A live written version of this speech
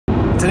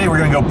Today we're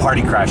gonna go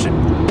party crashing.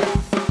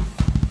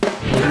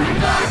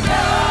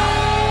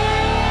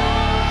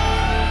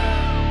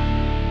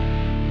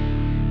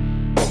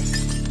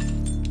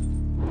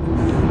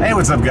 Hey,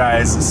 what's up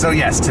guys? So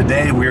yes,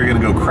 today we're gonna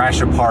go crash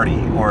a party,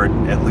 or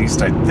at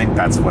least I think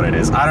that's what it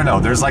is. I don't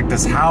know, there's like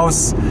this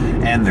house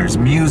and there's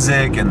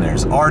music and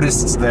there's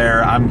artists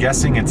there. I'm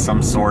guessing it's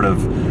some sort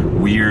of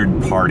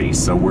weird party,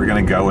 so we're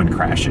gonna go and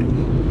crash it.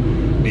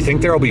 Do you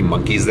think there'll be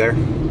monkeys there?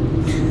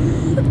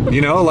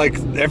 You know, like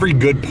every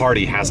good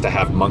party has to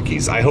have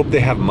monkeys. I hope they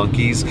have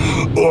monkeys.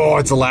 Oh,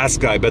 it's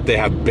Alaska, I bet they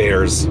have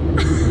bears.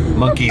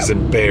 Monkeys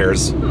and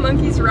bears.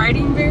 Monkeys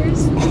riding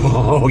bears?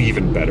 Oh,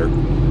 even better.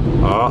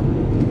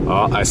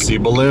 Oh, I see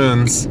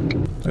balloons.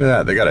 Look at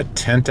that, they got a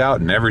tent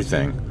out and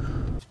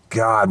everything.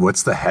 God,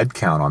 what's the head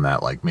count on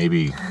that? Like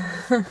maybe,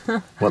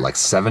 what, like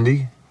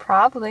 70?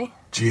 Probably.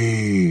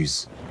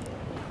 Jeez.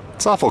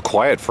 It's awful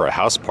quiet for a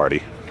house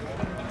party.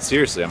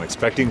 Seriously, I'm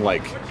expecting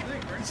like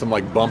some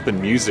like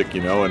bumping music, you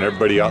know, and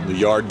everybody out in the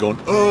yard going,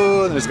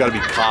 oh, and there's gotta be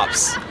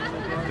cops.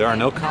 There are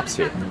no cops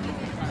here.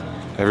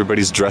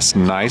 Everybody's dressed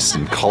nice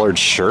in colored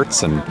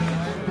shirts, and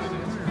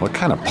what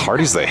kind of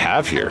parties they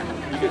have here.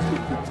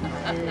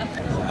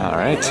 All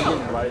right.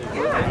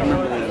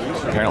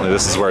 Apparently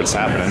this is where it's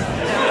happening.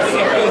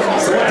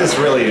 So what this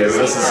really is,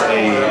 it's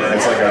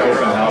like an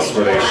open house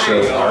where they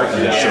show art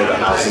and they show the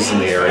houses in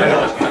the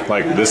area.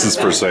 Like this is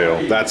for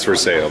sale, that's for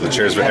sale, the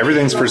chairs,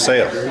 everything's for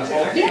sale.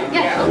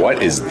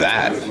 What is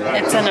that?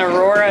 It's an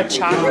Aurora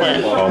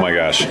chocolate. Oh my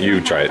gosh,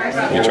 you try it.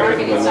 You try it.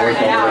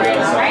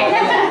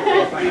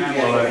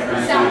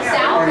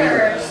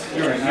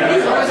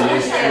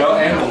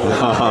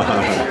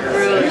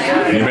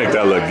 You make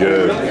that look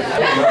good.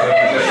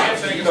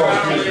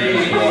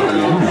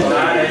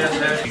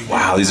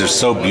 Wow, these are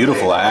so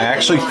beautiful. I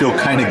actually feel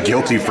kind of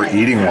guilty for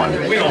eating one.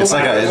 It's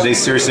like they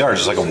seriously are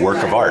just like a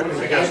work of art.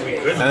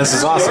 And this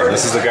is awesome.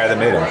 This is the guy that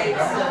made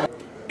them.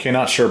 Okay,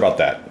 not sure about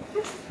that.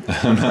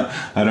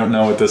 I don't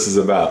know what this is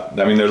about.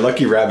 I mean, they're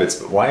lucky rabbits,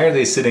 but why are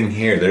they sitting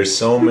here? There's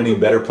so many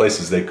better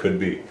places they could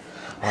be.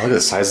 Oh, look at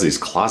the size of these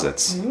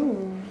closets.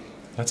 Ooh.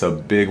 That's a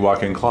big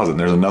walk-in closet. And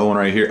there's another one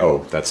right here.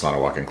 Oh, that's not a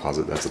walk-in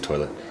closet. That's a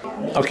toilet.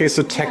 Okay,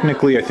 so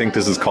technically I think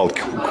this is called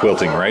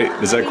quilting, right?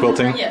 Is that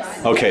quilting? Yes.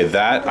 Okay,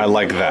 that, I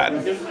like that.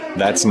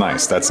 That's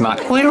nice. That's not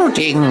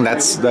quilting,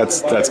 that's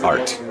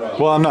art.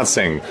 Well, I'm not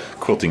saying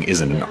quilting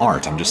isn't an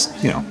art. I'm just,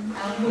 you know,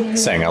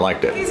 saying I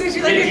liked it.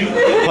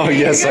 Oh,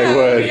 yes, I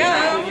would.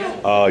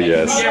 Oh,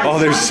 yes. Oh,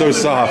 they're so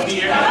soft.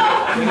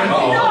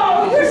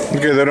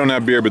 Okay, they don't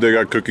have beer, but they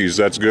got cookies.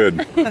 That's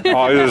good.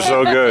 Oh, these are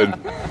so good.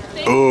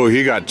 Oh,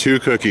 he got 2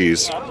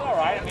 cookies.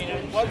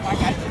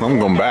 I'm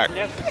going back.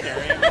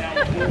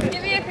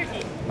 Give me a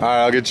cookie. All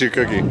right, I'll get you a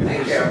cookie.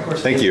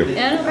 Thank you.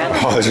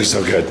 Oh, these are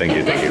so good. Thank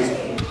you, thank you.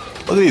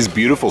 Look at these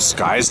beautiful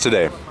skies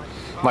today.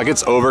 Like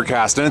it's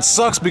overcast, and it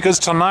sucks because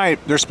tonight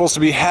there's supposed to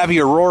be heavy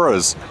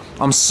auroras.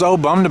 I'm so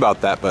bummed about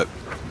that, but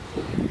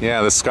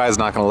yeah, the sky's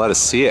not gonna let us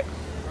see it.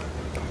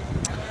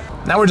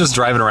 Now we're just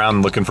driving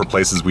around looking for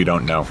places we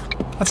don't know.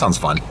 That sounds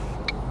fun.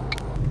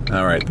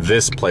 All right,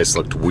 this place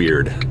looked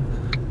weird.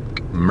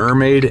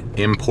 Mermaid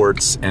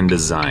Imports and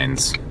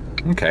Designs.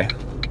 Okay,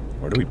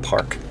 where do we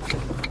park?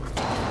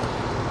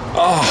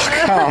 Oh,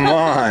 come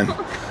on.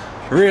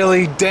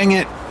 Really? Dang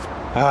it.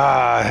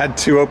 I had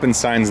 2 open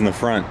signs in the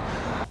front.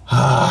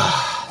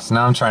 So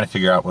now I'm trying to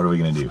figure out what are we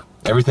gonna do.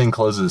 Everything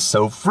closes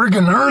so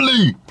friggin'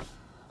 early.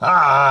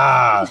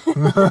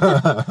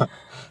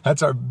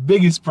 That's our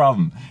biggest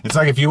problem. It's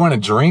like if you want to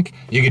drink,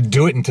 you could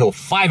do it until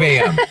 5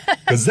 a.m.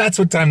 because that's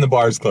what time the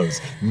bars close.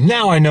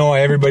 Now I know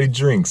why everybody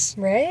drinks.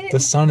 Right? The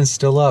sun is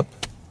still up.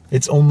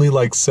 It's only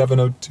like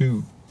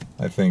 7:02,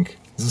 I think.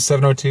 Is it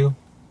 7:02?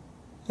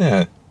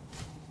 Yeah,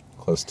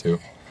 close to.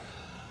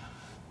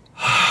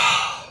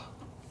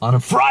 On a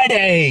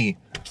Friday!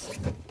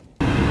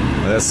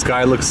 That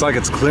sky looks like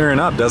it's clearing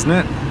up, doesn't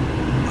it?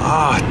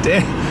 Ah, oh,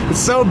 dang, it's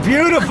so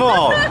beautiful!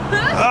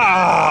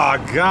 Ah,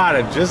 oh, God,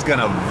 I'm just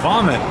gonna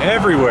vomit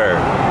everywhere.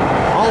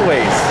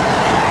 Always.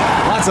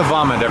 Lots of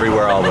vomit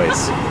everywhere,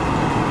 always.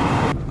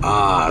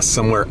 Ah,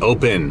 somewhere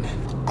open.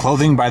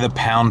 Clothing by the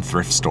pound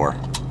thrift store.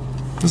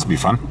 This will be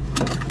fun.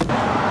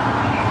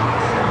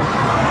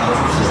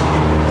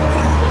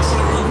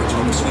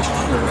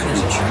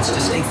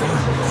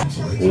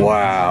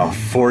 Wow,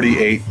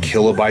 48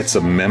 kilobytes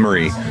of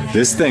memory.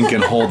 This thing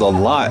can hold a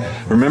lot.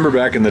 Remember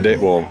back in the day,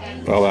 well,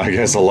 I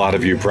guess a lot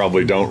of you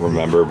probably don't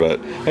remember,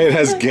 but hey, it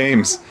has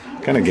games.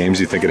 What kind of games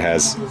do you think it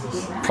has?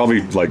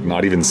 Probably like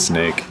not even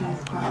Snake.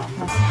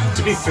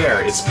 To be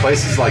fair, it's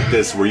places like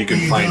this where you can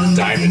find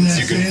diamonds,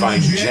 you can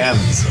find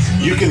gems,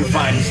 you can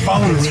find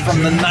phones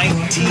from the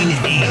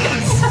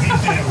 1980s.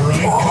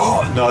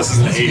 Oh, no, this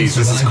isn't the 80s,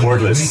 this is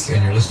cordless.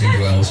 And you're listening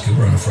to Alice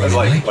Cooper on a Friday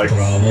night. Like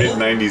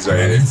mid-90s,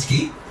 right?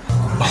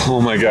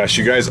 Oh my gosh,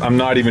 you guys, I'm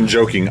not even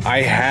joking.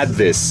 I had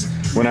this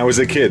when I was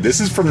a kid.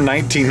 This is from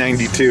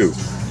 1992.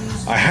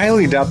 I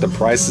highly doubt the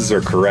prices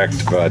are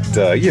correct, but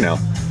you know,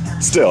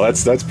 still,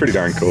 that's pretty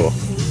darn cool.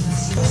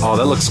 Oh,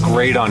 that looks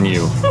great on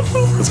you.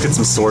 Let's get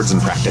some swords in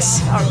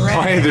practice. All right.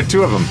 Oh, hey, there are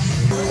 2 of them.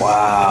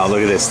 Wow,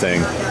 look at this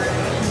thing.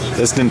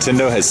 This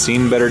Nintendo has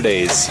seen better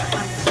days.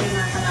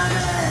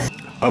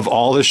 Of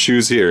all the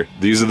shoes here,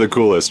 these are the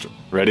coolest.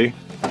 Ready?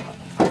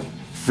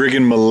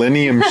 Friggin'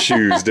 Millennium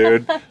shoes,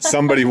 dude.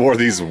 Somebody wore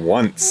these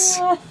once.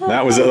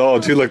 That was it. Oh,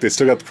 dude, look, they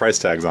still got the price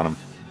tags on them.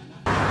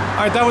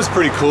 Alright, that was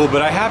pretty cool,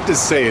 but I have to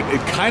say,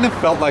 it kind of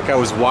felt like I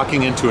was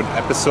walking into an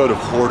episode of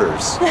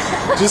Hoarders.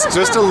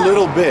 just a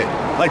little bit.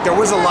 Like, there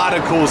was a lot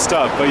of cool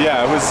stuff, but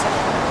yeah,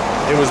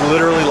 it was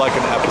literally like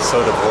an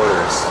episode of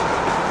Hoarders.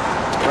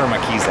 Where are my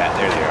keys at?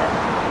 There they are.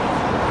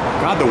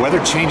 God, the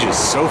weather changes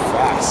so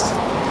fast.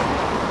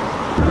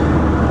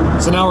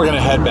 So now we're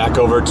gonna head back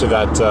over to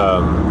that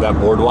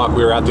boardwalk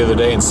we were at the other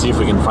day and see if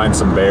we can find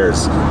some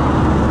bears.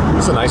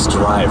 It's a nice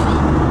drive.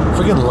 I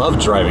freaking love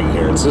driving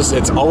here.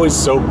 It's always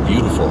so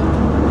beautiful.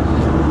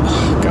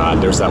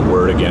 God, there's that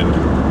word again.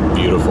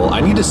 Beautiful.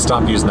 I need to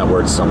stop using that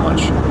word so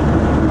much.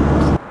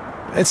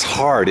 It's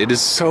hard. It is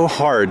so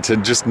hard to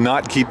just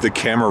not keep the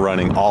camera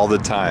running all the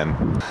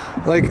time.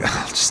 Like,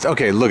 just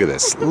okay, look at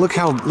this. Look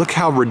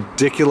how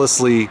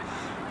ridiculously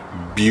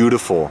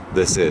beautiful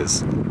this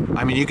is.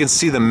 I mean, you can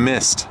see the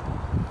mist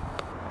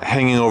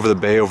hanging over the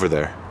bay over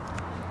there.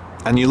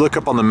 And you look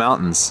up on the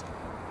mountains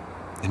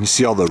and you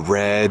see all the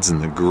reds and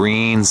the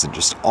greens and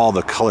just all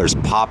the colors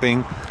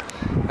popping.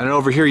 And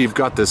over here you've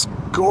got this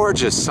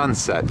gorgeous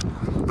sunset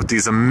with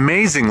these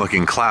amazing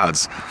looking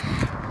clouds.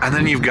 And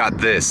then you've got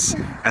this.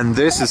 And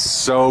this is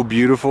so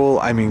beautiful.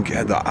 I mean,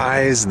 the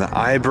eyes and the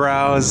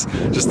eyebrows,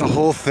 just the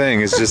whole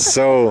thing is just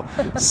so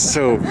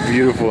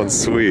beautiful and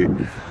sweet.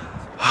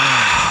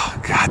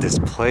 God, this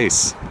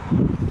place,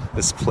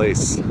 this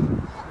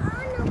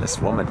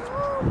woman.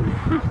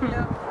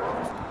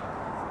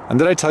 And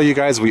did I tell you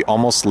guys we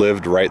almost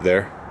lived right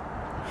there?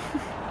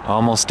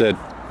 Almost did.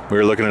 We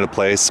were looking at a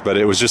place, but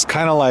it was just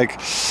kind of like,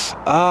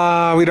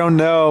 we don't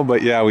know.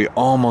 But yeah, we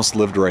almost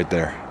lived right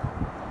there.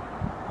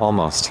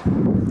 Almost.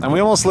 And we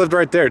almost lived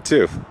right there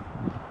too.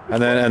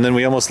 And then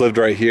we almost lived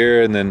right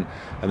here, and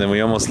then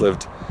we almost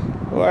lived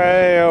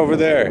way over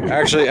there.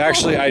 Actually,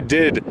 I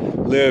did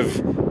live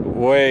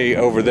way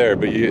over there,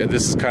 but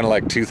this is kind of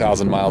like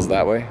 2,000 miles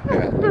that way.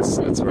 Yeah,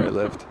 that's where I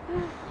lived.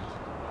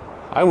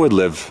 I would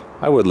live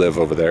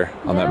over there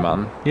on that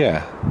mountain.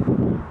 Yeah,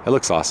 it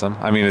looks awesome.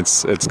 I mean,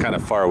 it's kind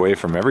of far away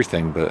from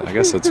everything, but I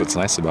guess that's what's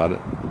nice about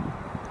it.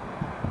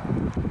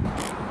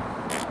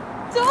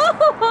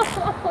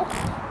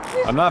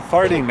 I'm not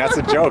farting. That's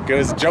a joke. It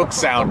was a joke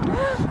sound.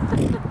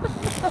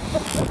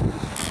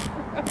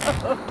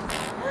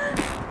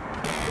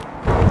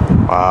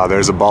 Wow,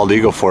 there's a bald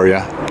eagle for you.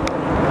 Yep.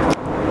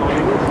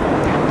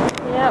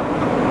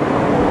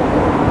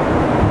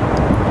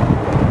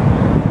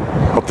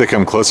 Hope they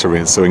come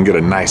closer so we can get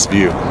a nice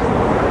view.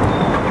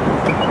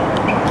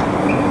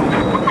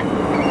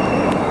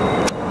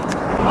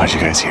 Oh, did you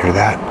guys hear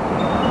that?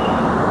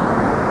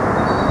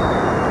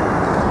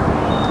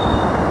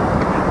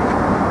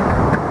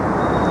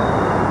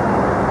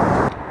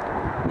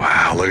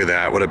 Wow, look at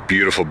that. What a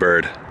beautiful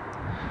bird.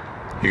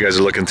 You guys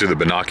are looking through the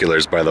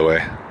binoculars, by the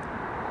way.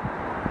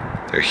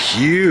 They're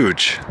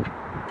huge.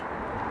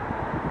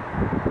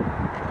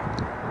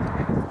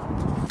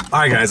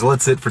 Alright guys, well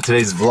that's it for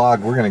today's vlog.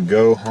 We're gonna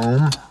go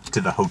home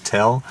to the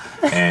hotel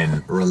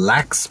and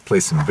relax, play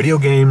some video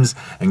games,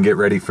 and get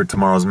ready for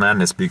tomorrow's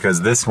madness,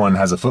 because this one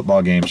has a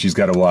football game she's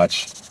gotta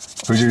watch.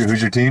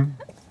 Who's your team?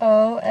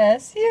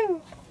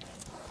 OSU.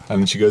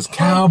 And then she goes,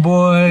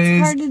 Cowboys!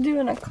 It's hard to do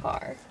in a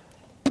car.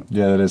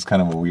 Yeah, that is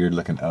kind of a weird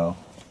looking O.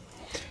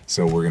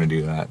 So we're gonna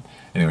do that.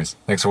 Anyways,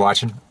 thanks for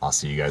watching. I'll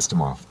see you guys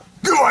tomorrow.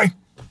 Goodbye!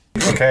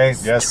 Okay,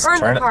 yes,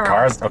 turn it.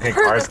 Cars. Okay,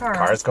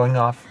 cars going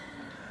off.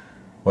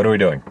 What are we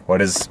doing?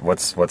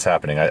 What's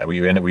happening?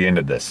 We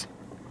ended this.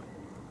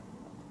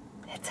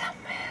 It's a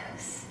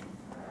moose.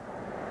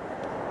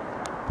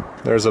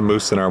 There's a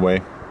moose in our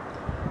way.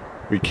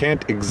 We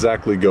can't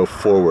exactly go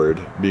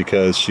forward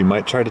because she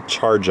might try to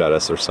charge at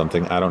us or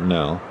something. I don't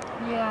know.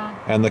 Yeah.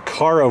 And the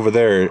car over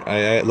there,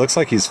 it looks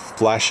like he's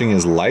flashing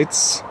his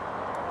lights.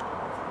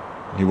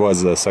 He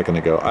was a second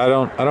ago. I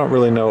don't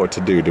really know what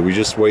to do. Do we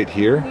just wait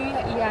here?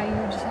 Yeah, you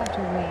just have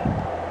to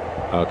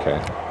wait. Okay.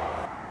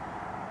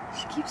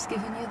 She keeps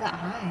giving you the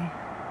eye.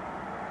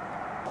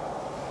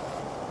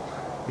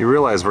 You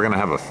realize we're gonna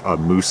have a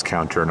moose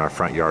counter in our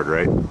front yard,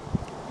 right?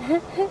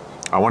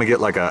 I want to get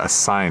like a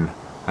sign,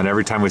 and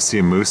every time we see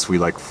a moose, we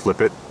like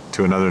flip it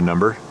to another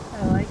number.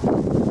 I like it.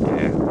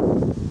 Yeah.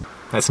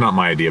 That's not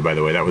my idea, by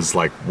the way. That was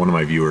like one of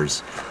my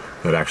viewers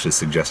that actually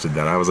suggested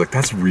that. I was like,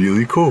 that's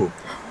really cool.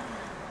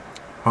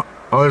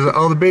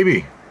 Oh, the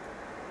baby.